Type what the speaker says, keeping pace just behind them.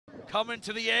coming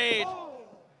to the aid.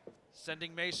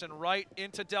 Sending Mason right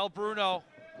into Del Bruno.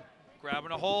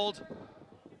 Grabbing a hold.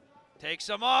 Takes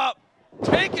him up.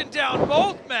 Taking down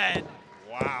both men.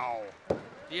 Wow.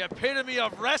 The epitome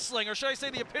of wrestling, or should I say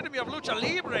the epitome of lucha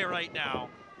libre right now.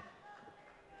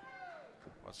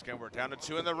 Once again, we're down to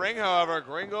 2 in the ring, however.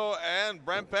 Gringo and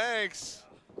Brent Banks.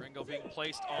 Gringo being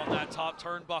placed on that top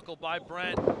turnbuckle by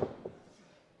Brent.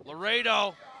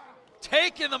 Laredo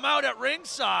taking them out at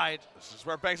ringside. This is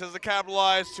where Banks has to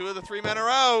capitalize. 2 of the 3 men are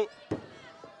out.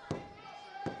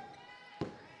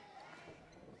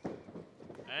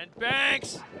 And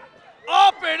Banks,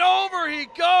 up and over he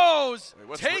goes.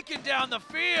 Wait, taking down the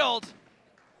field.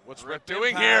 What's Rip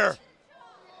doing here?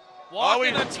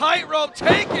 Walking the tightrope,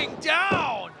 taking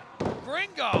down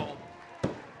Gringo.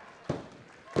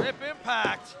 Rip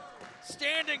Impact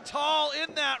standing tall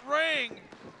in that ring.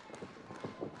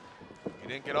 He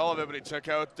didn't get all of it, but he took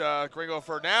out Gringo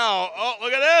for now. Oh,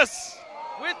 look at this!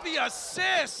 With the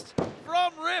assist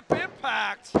from Rip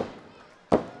Impact.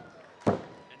 And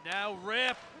now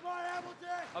Rip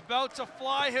about to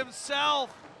fly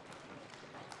himself.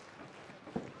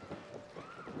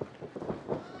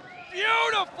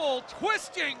 Beautiful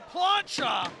twisting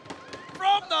plancha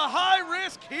from the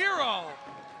high-risk hero.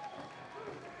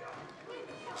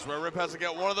 This is where Rip has to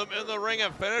get one of them in the ring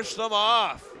and finish them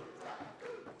off.